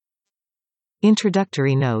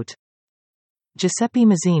Introductory note. Giuseppe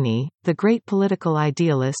Mazzini, the great political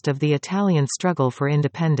idealist of the Italian struggle for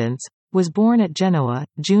independence, was born at Genoa,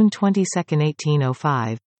 June 22,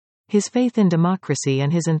 1805. His faith in democracy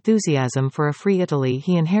and his enthusiasm for a free Italy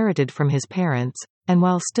he inherited from his parents, and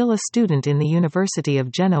while still a student in the University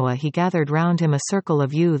of Genoa he gathered round him a circle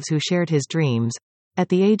of youths who shared his dreams. At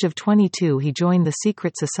the age of 22 he joined the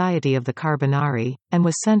secret society of the Carbonari, and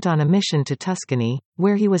was sent on a mission to Tuscany,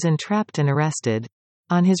 where he was entrapped and arrested.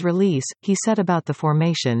 On his release, he set about the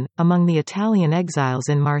formation, among the Italian exiles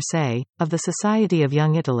in Marseille, of the Society of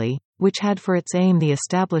Young Italy, which had for its aim the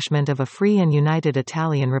establishment of a free and united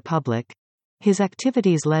Italian republic. His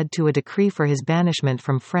activities led to a decree for his banishment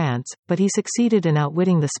from France, but he succeeded in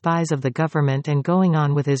outwitting the spies of the government and going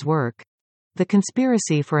on with his work. The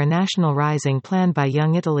conspiracy for a national rising planned by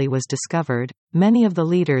Young Italy was discovered, many of the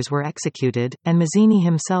leaders were executed, and Mazzini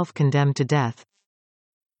himself condemned to death.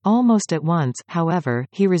 Almost at once, however,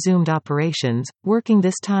 he resumed operations, working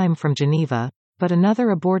this time from Geneva, but another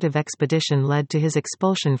abortive expedition led to his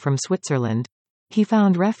expulsion from Switzerland. He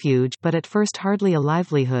found refuge, but at first hardly a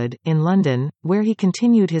livelihood, in London, where he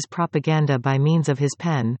continued his propaganda by means of his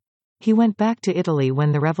pen. He went back to Italy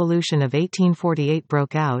when the Revolution of 1848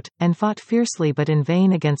 broke out, and fought fiercely but in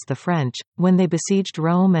vain against the French, when they besieged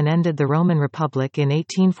Rome and ended the Roman Republic in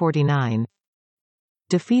 1849.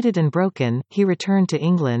 Defeated and broken, he returned to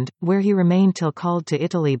England, where he remained till called to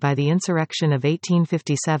Italy by the insurrection of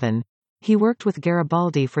 1857. He worked with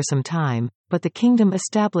Garibaldi for some time, but the kingdom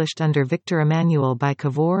established under Victor Emmanuel by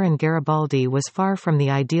Cavour and Garibaldi was far from the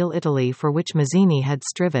ideal Italy for which Mazzini had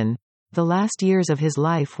striven. The last years of his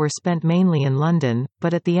life were spent mainly in London,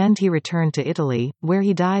 but at the end he returned to Italy, where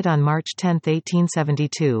he died on March 10,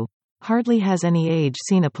 1872. Hardly has any age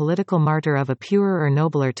seen a political martyr of a purer or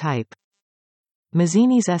nobler type.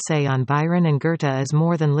 Mazzini's essay on Byron and Goethe is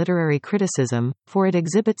more than literary criticism, for it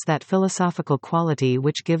exhibits that philosophical quality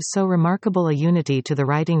which gives so remarkable a unity to the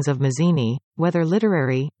writings of Mazzini, whether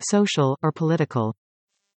literary, social, or political.